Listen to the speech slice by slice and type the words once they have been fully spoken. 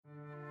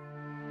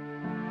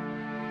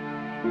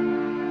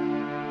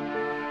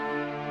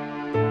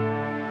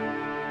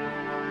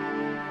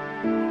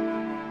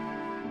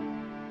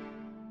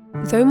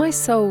Though my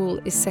soul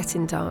is set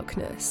in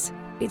darkness,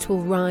 it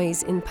will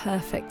rise in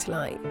perfect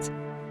light.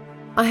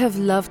 I have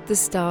loved the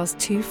stars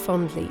too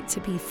fondly to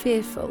be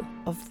fearful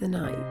of the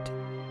night.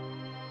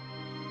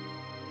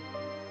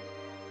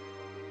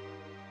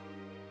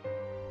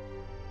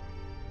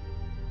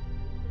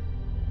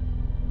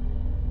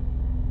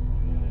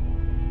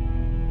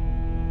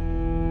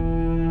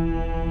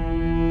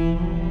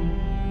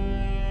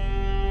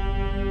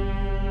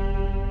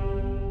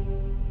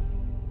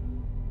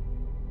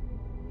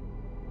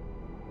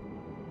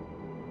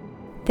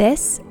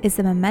 This is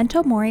the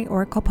Memento Mori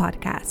Oracle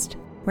podcast,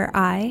 where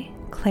I,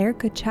 Claire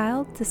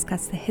Goodchild,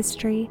 discuss the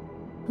history,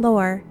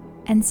 lore,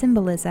 and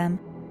symbolism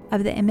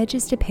of the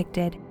images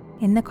depicted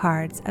in the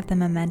cards of the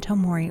Memento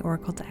Mori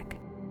Oracle deck.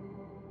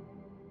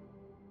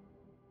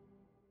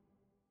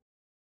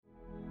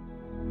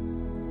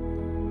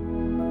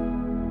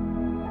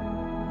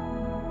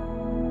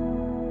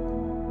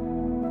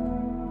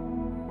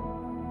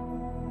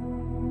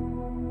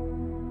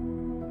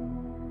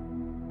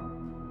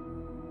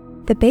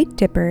 The Big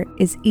Dipper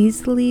is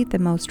easily the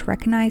most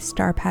recognized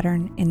star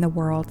pattern in the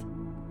world.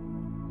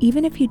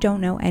 Even if you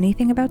don't know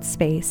anything about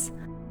space,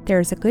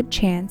 there is a good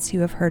chance you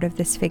have heard of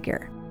this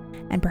figure,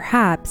 and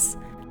perhaps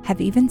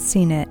have even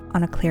seen it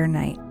on a clear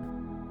night.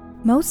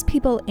 Most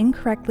people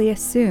incorrectly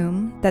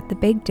assume that the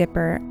Big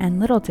Dipper and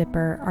Little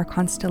Dipper are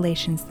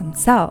constellations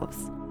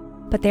themselves,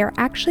 but they are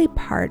actually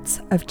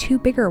parts of two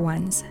bigger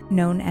ones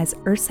known as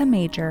Ursa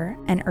Major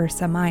and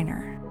Ursa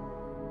Minor.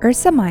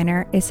 Ursa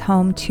Minor is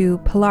home to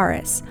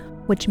Polaris,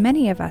 which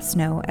many of us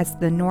know as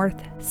the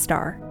North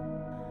Star.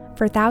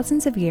 For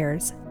thousands of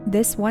years,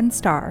 this one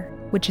star,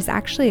 which is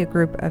actually a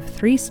group of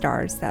 3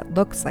 stars that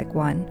looks like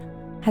one,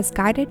 has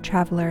guided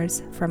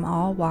travelers from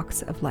all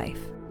walks of life.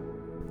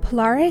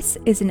 Polaris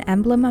is an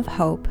emblem of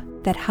hope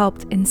that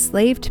helped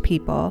enslaved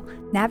people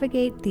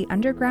navigate the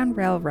Underground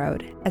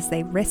Railroad as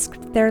they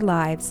risked their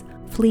lives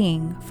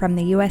fleeing from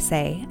the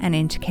USA and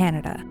into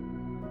Canada.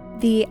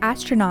 The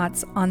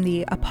astronauts on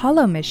the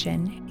Apollo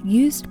mission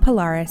used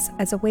Polaris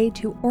as a way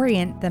to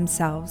orient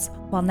themselves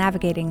while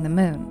navigating the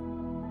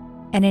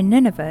moon. And in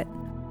Nunavut,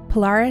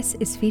 Polaris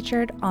is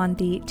featured on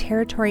the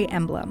territory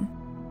emblem.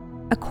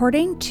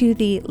 According to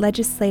the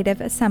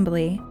Legislative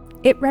Assembly,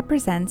 it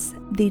represents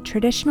the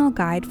traditional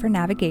guide for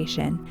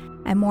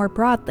navigation and, more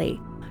broadly,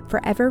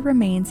 forever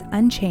remains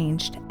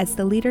unchanged as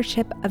the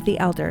leadership of the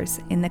elders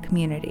in the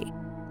community.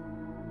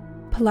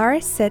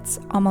 Polaris sits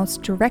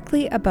almost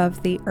directly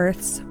above the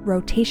Earth's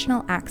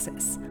rotational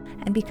axis,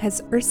 and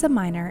because Ursa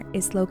Minor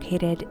is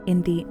located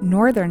in the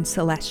northern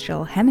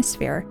celestial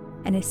hemisphere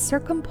and is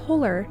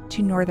circumpolar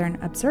to northern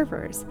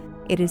observers,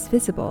 it is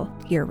visible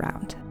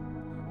year-round.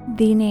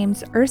 The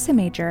names Ursa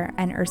Major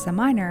and Ursa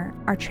Minor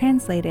are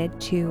translated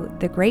to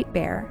the Great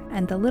Bear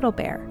and the Little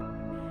Bear.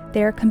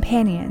 They are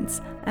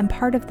companions and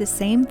part of the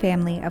same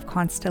family of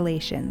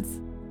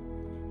constellations.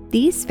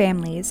 These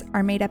families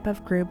are made up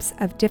of groups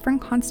of different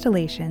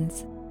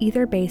constellations,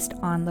 either based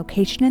on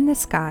location in the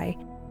sky,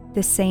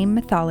 the same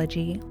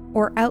mythology,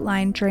 or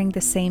outlined during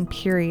the same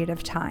period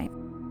of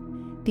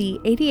time. The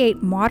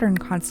 88 modern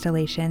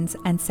constellations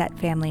and set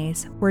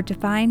families were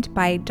defined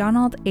by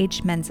Donald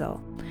H.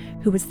 Menzel,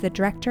 who was the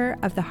director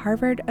of the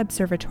Harvard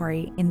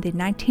Observatory in the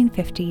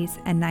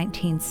 1950s and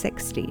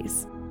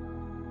 1960s.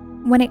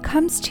 When it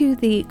comes to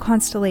the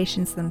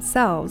constellations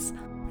themselves,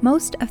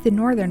 most of the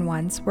northern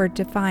ones were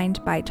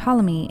defined by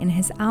Ptolemy in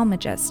his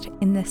Almagest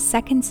in the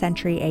 2nd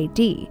century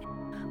AD,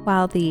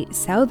 while the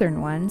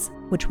southern ones,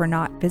 which were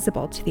not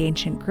visible to the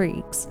ancient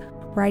Greeks,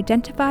 were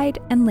identified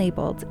and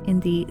labeled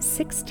in the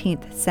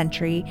 16th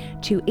century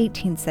to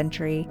 18th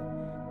century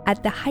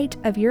at the height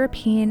of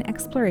European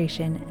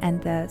exploration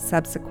and the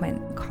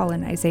subsequent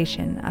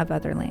colonization of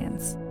other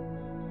lands.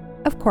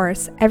 Of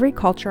course, every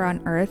culture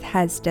on Earth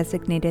has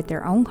designated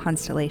their own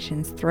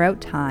constellations throughout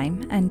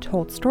time and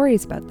told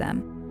stories about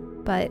them.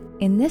 But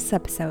in this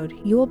episode,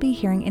 you will be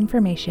hearing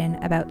information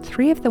about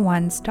 3 of the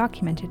ones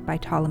documented by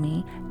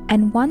Ptolemy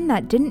and one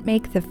that didn't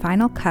make the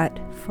final cut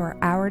for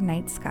our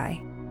night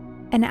sky.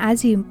 And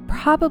as you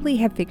probably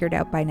have figured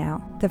out by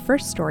now, the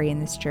first story in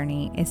this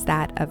journey is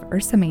that of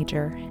Ursa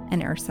Major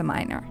and Ursa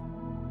Minor.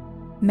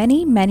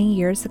 Many, many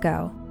years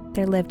ago,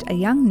 there lived a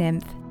young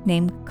nymph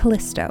named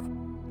Callisto.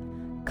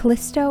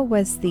 Callisto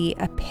was the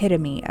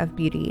epitome of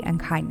beauty and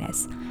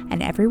kindness,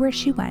 and everywhere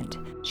she went,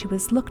 she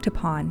was looked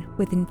upon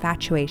with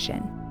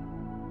infatuation.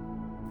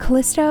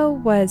 Callisto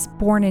was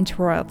born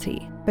into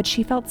royalty, but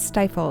she felt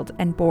stifled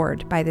and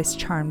bored by this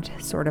charmed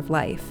sort of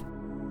life.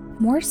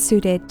 More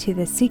suited to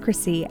the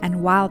secrecy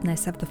and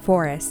wildness of the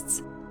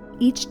forests,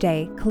 each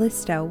day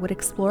Callisto would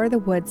explore the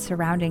woods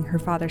surrounding her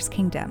father's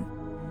kingdom.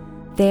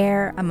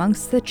 There,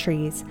 amongst the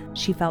trees,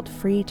 she felt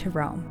free to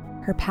roam,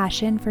 her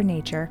passion for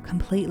nature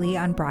completely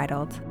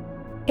unbridled.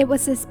 It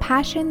was this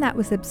passion that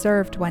was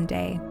observed one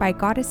day by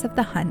goddess of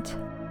the hunt,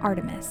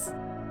 Artemis.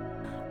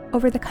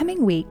 Over the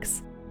coming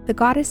weeks, the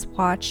goddess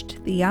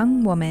watched the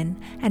young woman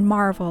and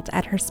marveled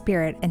at her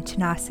spirit and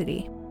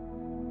tenacity.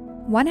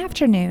 One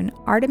afternoon,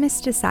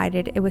 Artemis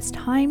decided it was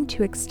time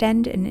to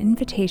extend an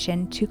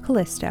invitation to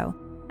Callisto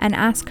and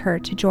ask her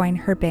to join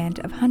her band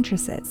of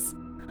huntresses.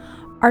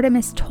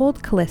 Artemis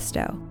told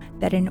Callisto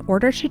that in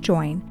order to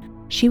join,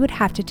 she would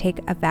have to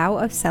take a vow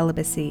of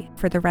celibacy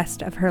for the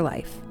rest of her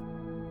life.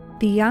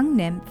 The young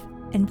nymph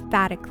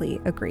emphatically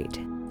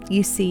agreed.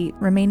 You see,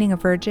 remaining a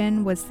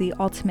virgin was the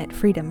ultimate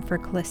freedom for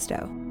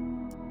Callisto.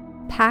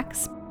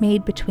 Pacts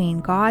made between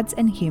gods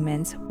and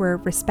humans were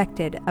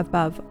respected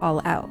above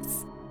all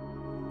else.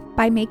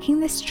 By making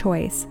this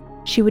choice,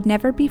 she would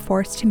never be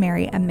forced to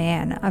marry a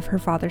man of her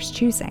father's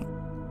choosing.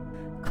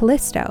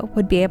 Callisto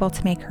would be able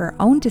to make her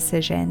own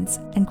decisions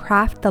and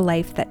craft the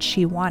life that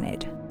she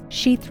wanted.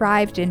 She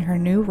thrived in her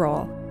new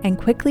role and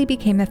quickly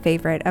became a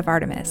favorite of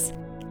Artemis,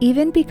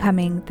 even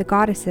becoming the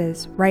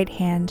goddess's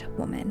right-hand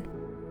woman.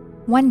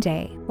 One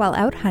day, while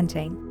out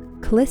hunting,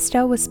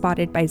 Callisto was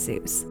spotted by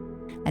Zeus.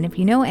 And if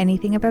you know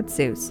anything about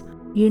Zeus,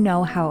 you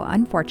know how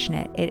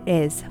unfortunate it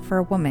is for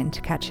a woman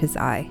to catch his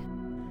eye.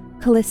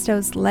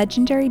 Callisto's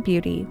legendary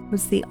beauty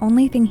was the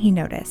only thing he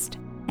noticed,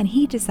 and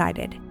he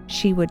decided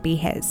she would be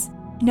his.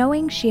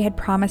 Knowing she had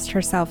promised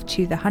herself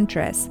to the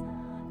huntress,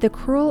 the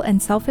cruel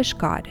and selfish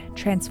god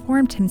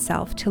transformed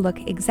himself to look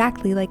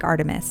exactly like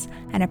Artemis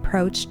and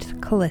approached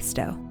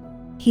Callisto.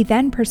 He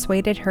then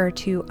persuaded her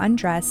to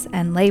undress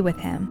and lay with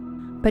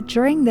him, but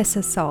during this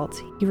assault,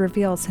 he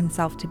reveals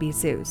himself to be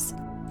Zeus.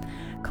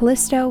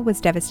 Callisto was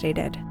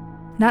devastated.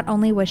 Not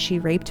only was she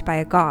raped by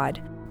a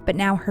god, but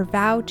now her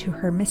vow to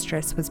her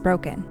mistress was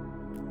broken.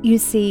 You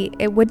see,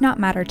 it would not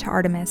matter to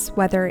Artemis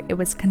whether it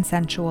was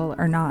consensual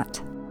or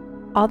not.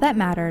 All that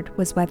mattered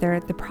was whether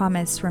the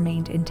promise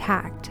remained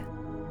intact.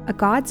 A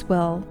god's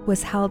will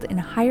was held in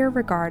higher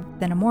regard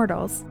than a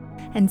mortal's,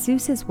 and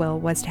Zeus's will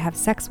was to have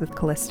sex with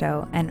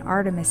Callisto, and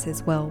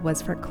Artemis's will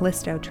was for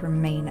Callisto to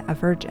remain a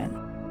virgin.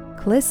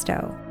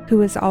 Callisto, who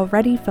was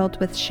already filled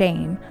with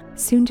shame,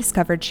 soon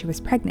discovered she was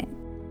pregnant.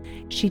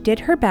 She did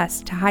her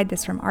best to hide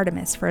this from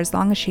Artemis for as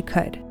long as she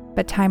could,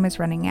 but time was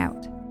running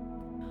out.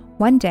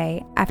 One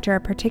day, after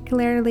a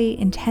particularly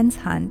intense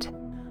hunt,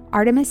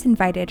 Artemis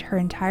invited her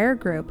entire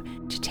group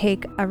to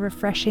take a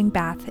refreshing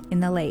bath in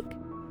the lake.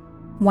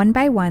 One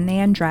by one, they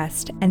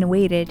undressed and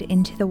waded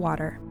into the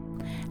water.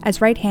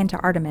 As right hand to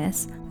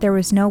Artemis, there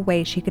was no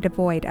way she could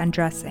avoid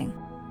undressing.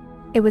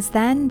 It was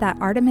then that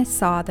Artemis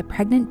saw the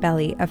pregnant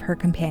belly of her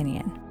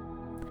companion.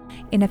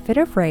 In a fit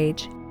of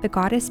rage, the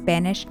goddess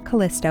banished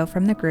Callisto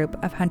from the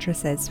group of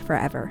huntresses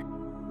forever.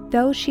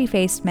 Though she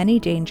faced many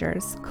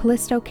dangers,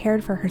 Callisto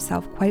cared for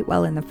herself quite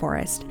well in the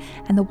forest,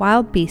 and the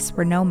wild beasts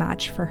were no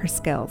match for her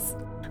skills.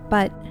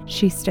 But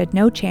she stood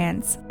no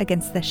chance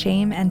against the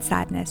shame and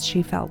sadness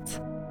she felt.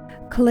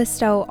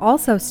 Callisto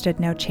also stood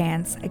no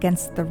chance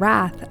against the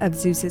wrath of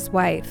Zeus's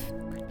wife,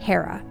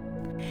 Hera.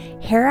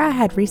 Hera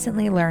had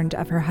recently learned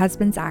of her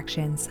husband's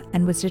actions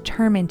and was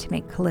determined to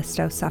make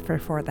Callisto suffer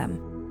for them.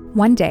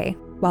 One day,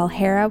 while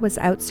Hera was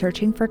out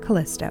searching for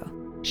Callisto,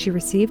 she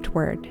received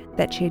word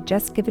that she had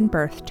just given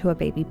birth to a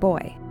baby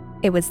boy.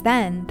 It was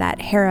then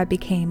that Hera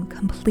became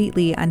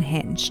completely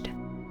unhinged.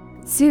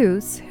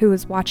 Zeus, who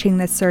was watching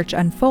this search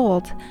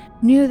unfold,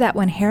 knew that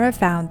when Hera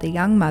found the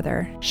young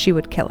mother, she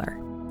would kill her.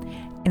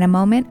 In a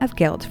moment of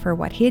guilt for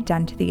what he had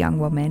done to the young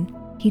woman,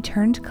 he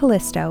turned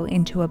Callisto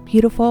into a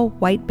beautiful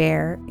white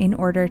bear in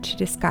order to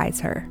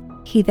disguise her.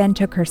 He then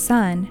took her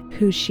son,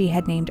 who she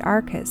had named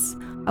Arcas,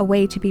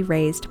 away to be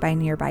raised by a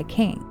nearby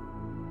king.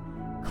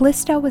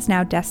 Callisto was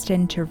now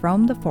destined to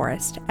roam the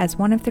forest as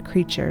one of the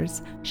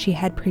creatures she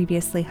had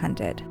previously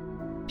hunted.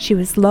 She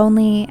was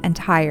lonely and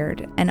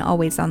tired and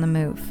always on the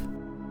move.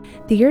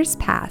 The years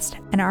passed,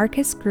 and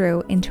Arcas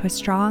grew into a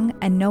strong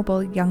and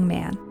noble young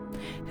man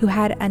who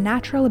had a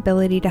natural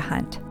ability to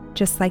hunt,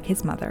 just like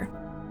his mother.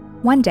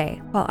 One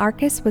day, while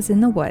Arcas was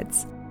in the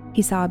woods,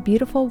 he saw a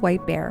beautiful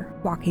white bear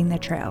walking the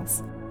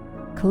trails.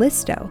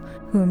 Callisto,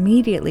 who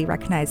immediately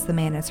recognized the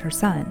man as her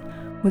son,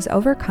 was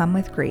overcome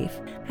with grief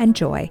and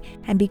joy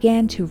and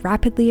began to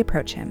rapidly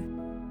approach him.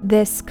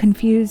 This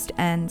confused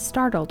and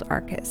startled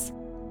Arcas,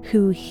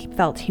 who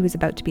felt he was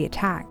about to be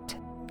attacked.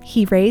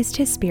 He raised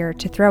his spear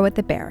to throw at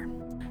the bear.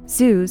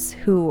 Zeus,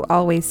 who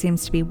always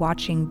seems to be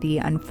watching the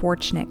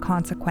unfortunate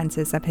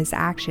consequences of his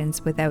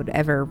actions without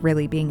ever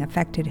really being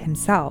affected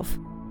himself,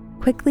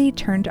 quickly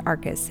turned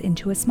Arcas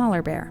into a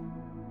smaller bear.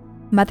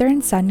 Mother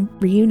and son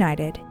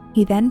reunited.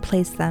 He then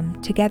placed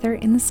them together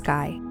in the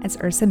sky as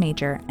Ursa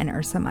Major and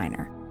Ursa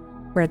Minor,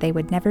 where they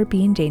would never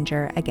be in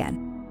danger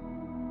again.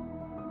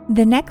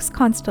 The next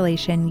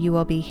constellation you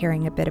will be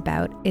hearing a bit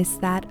about is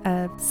that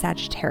of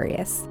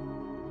Sagittarius.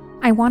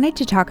 I wanted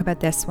to talk about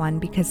this one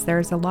because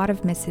there's a lot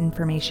of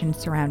misinformation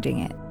surrounding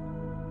it.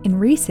 In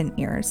recent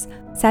years,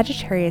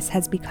 Sagittarius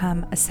has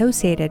become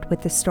associated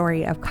with the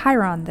story of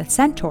Chiron the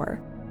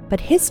Centaur, but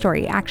his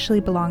story actually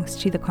belongs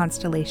to the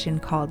constellation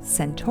called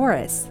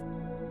Centaurus.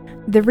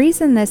 The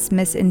reason this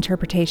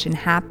misinterpretation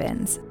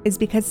happens is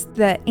because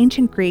the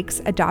ancient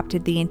Greeks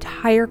adopted the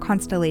entire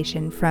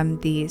constellation from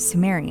the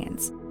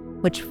Sumerians,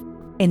 which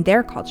in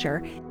their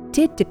culture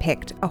did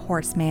depict a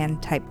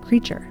horseman type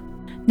creature.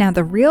 Now,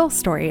 the real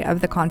story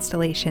of the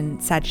constellation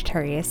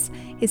Sagittarius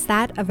is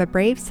that of a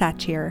brave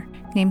satyr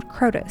named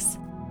Crotus,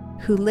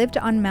 who lived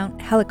on Mount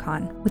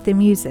Helicon with the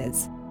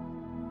Muses.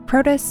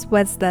 Crotus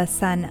was the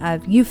son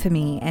of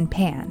Euphemy and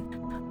Pan,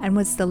 and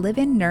was the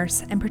live-in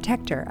nurse and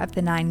protector of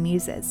the 9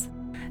 Muses.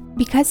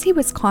 Because he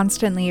was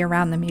constantly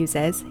around the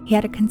Muses, he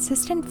had a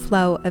consistent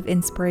flow of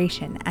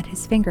inspiration at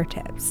his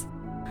fingertips.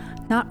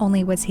 Not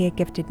only was he a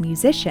gifted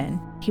musician,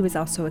 he was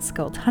also a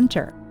skilled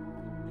hunter.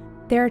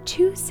 There are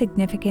 2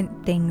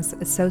 significant things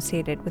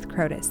associated with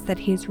Crotus that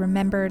he is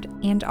remembered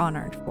and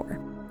honored for.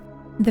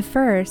 The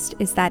first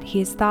is that he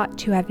is thought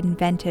to have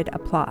invented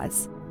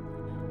applause.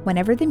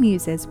 Whenever the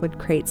Muses would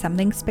create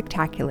something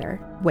spectacular,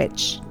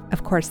 which,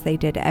 of course, they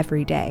did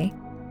every day,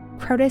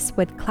 Crotus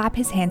would clap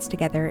his hands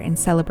together in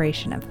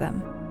celebration of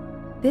them.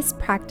 This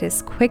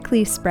practice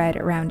quickly spread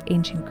around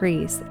ancient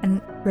Greece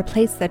and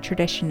replaced the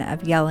tradition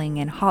of yelling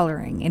and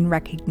hollering in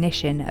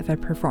recognition of a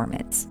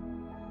performance,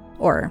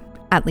 or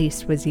at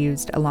least was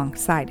used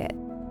alongside it.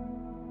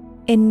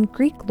 In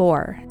Greek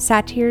lore,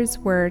 satyrs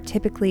were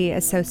typically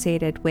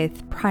associated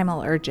with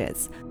primal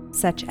urges,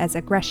 such as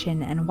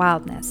aggression and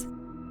wildness,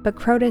 but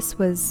Crotus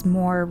was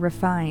more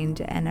refined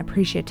and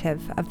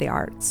appreciative of the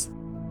arts.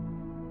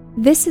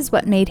 This is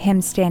what made him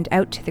stand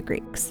out to the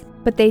Greeks,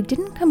 but they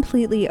didn't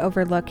completely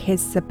overlook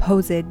his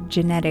supposed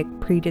genetic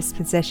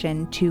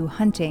predisposition to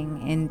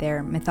hunting in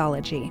their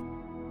mythology.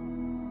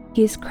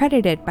 He is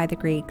credited by the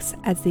Greeks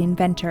as the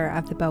inventor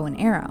of the bow and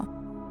arrow,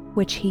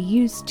 which he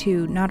used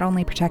to not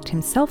only protect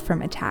himself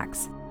from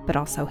attacks, but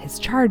also his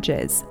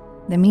charges,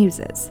 the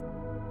Muses.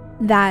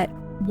 That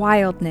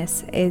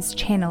wildness is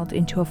channeled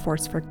into a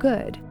force for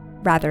good,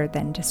 rather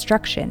than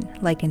destruction,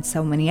 like in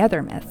so many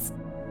other myths.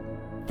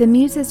 The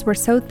Muses were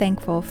so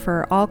thankful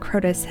for all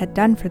Crotus had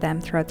done for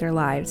them throughout their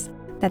lives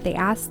that they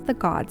asked the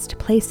gods to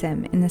place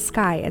him in the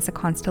sky as a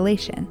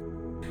constellation,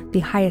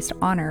 the highest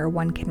honor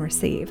one can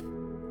receive.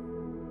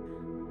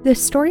 The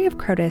story of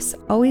Crotus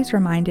always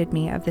reminded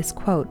me of this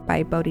quote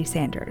by Bodhi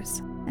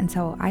Sanders, and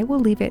so I will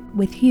leave it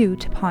with you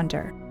to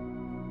ponder.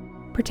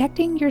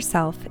 Protecting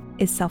yourself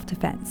is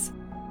self-defense.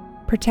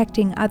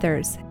 Protecting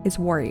others is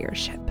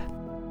warriorship.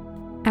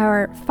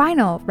 Our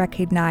final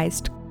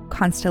recognized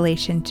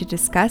constellation to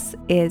discuss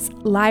is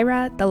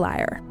Lyra the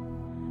Lyre.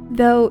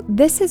 Though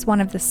this is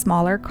one of the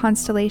smaller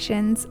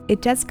constellations,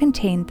 it does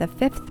contain the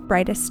 5th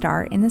brightest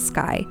star in the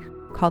sky,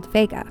 called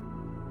Vega.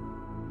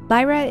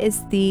 Lyra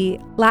is the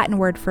Latin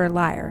word for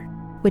lyre,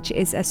 which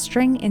is a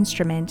string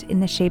instrument in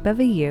the shape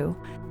of a U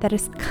that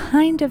is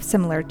kind of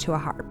similar to a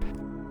harp.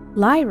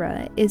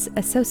 Lyra is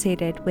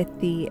associated with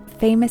the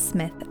famous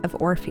myth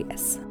of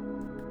Orpheus.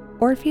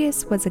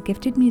 Orpheus was a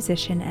gifted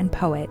musician and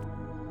poet,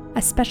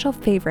 a special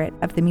favorite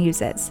of the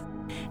Muses.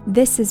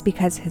 This is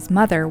because his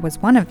mother was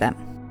one of them,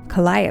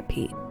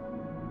 Calliope.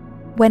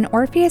 When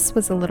Orpheus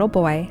was a little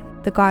boy,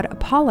 the god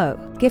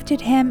Apollo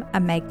gifted him a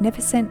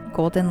magnificent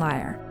golden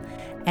lyre,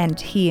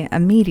 and he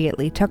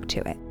immediately took to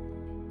it.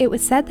 It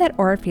was said that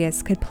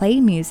Orpheus could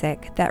play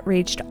music that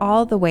reached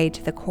all the way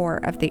to the core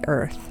of the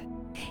earth.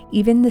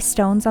 Even the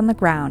stones on the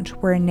ground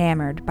were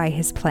enamored by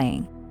his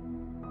playing.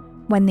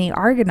 When the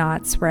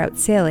Argonauts were out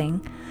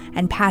sailing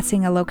and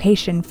passing a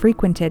location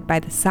frequented by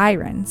the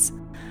Sirens,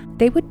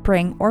 they would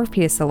bring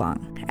Orpheus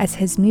along, as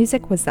his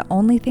music was the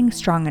only thing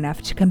strong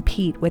enough to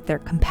compete with their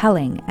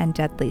compelling and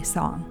deadly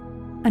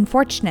song.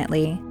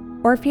 Unfortunately,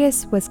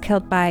 Orpheus was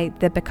killed by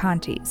the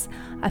Bacchantes,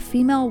 a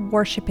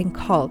female-worshipping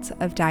cult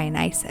of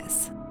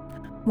Dionysus.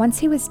 Once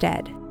he was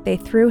dead, they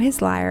threw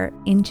his lyre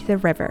into the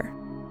river,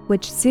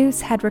 which Zeus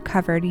had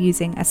recovered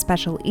using a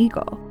special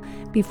eagle,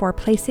 before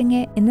placing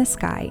it in the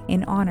sky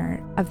in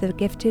honor of the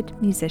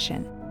gifted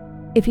musician.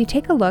 If you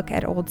take a look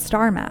at old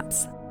star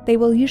maps, they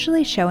will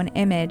usually show an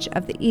image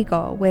of the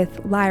eagle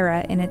with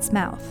Lyra in its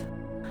mouth,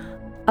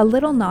 a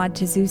little nod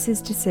to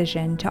Zeus's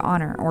decision to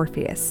honor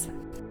Orpheus.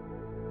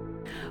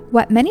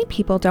 What many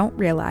people don't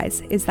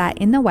realize is that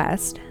in the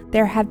West,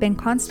 there have been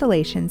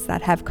constellations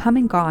that have come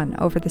and gone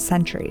over the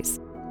centuries.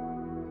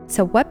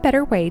 So what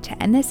better way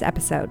to end this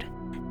episode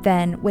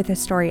than with a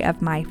story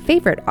of my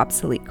favorite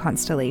obsolete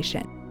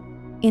constellation?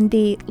 In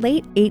the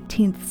late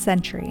 18th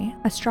century,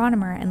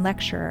 astronomer and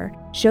lecturer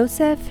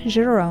Joseph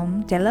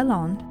Jérôme de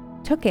Lalande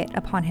took it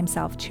upon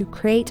himself to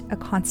create a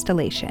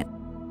constellation,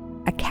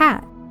 a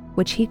cat,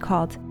 which he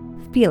called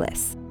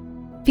Felis.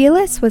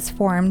 Felis was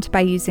formed by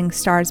using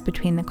stars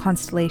between the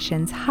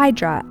constellations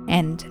Hydra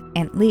and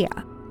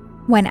Antlia.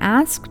 When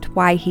asked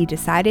why he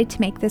decided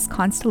to make this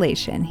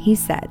constellation, he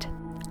said,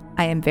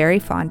 "I am very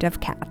fond of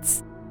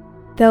cats."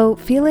 Though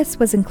Felis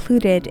was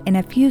included in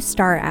a few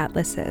star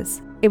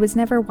atlases, it was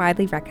never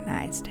widely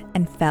recognized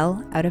and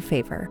fell out of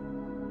favor.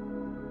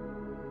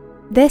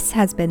 This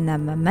has been the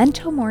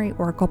Memento Mori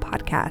Oracle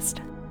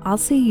Podcast. I'll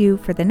see you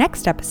for the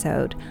next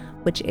episode,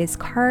 which is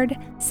card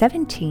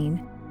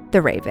 17,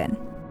 The Raven.